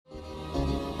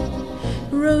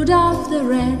Rudolph the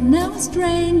red-nosed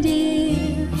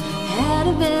reindeer had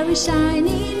a very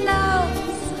shiny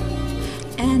nose,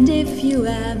 and if you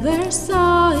ever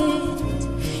saw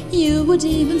it, you would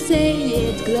even say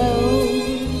it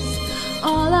glows.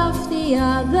 All of the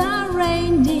other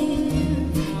reindeer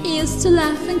used to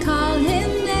laugh and call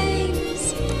him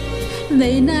names.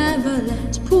 They never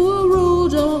let poor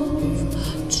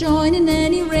Rudolph join in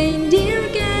any reindeer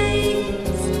games.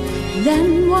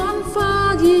 Then one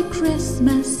foggy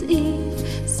Christmas Eve,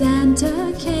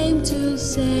 Santa came to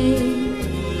say,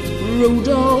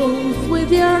 Rudolph,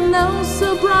 with your nose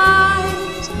so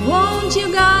bright, won't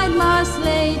you guide my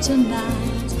sleigh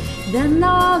tonight? Then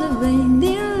all the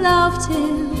reindeer loved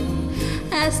him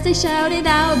as they shouted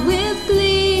out with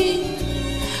glee,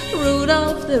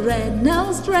 Rudolph the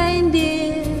red-nosed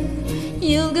reindeer,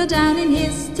 you'll go down in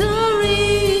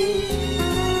history.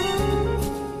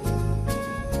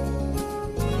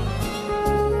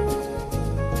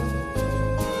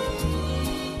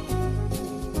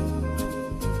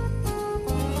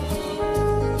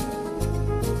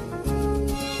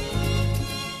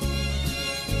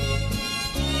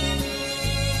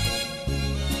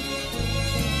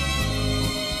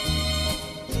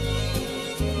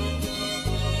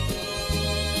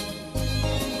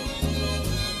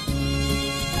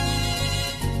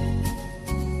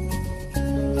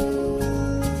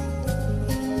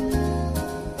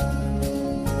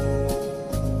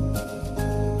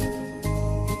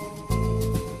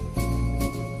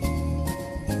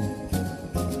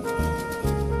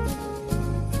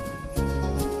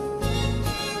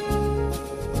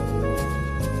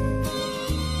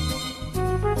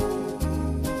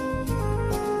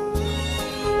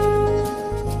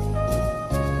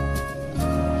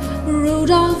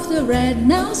 Rudolph the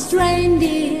red-nosed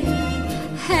reindeer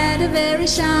had a very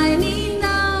shiny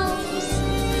nose,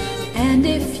 and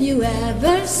if you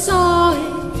ever saw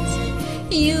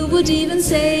it, you would even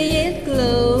say it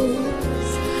glows.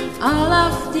 All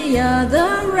of the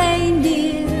other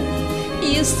reindeer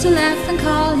used to laugh and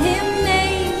call him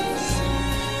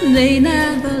names. They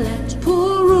never let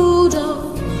poor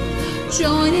Rudolph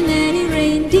join in any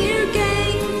reindeer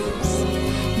games.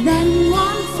 Then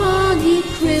one foggy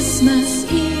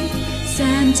Christmas Eve,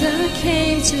 Santa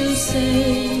came to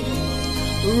say,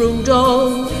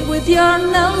 Rudolph, with your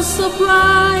nose so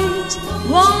bright,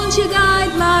 won't you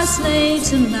guide my sleigh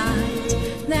tonight?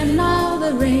 Then all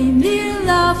the reindeer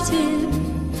loved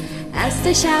him as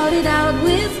they shouted out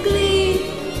with glee,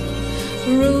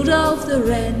 Rudolph the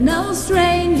red-nosed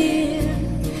reindeer,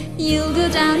 you'll go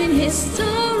down in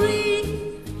history.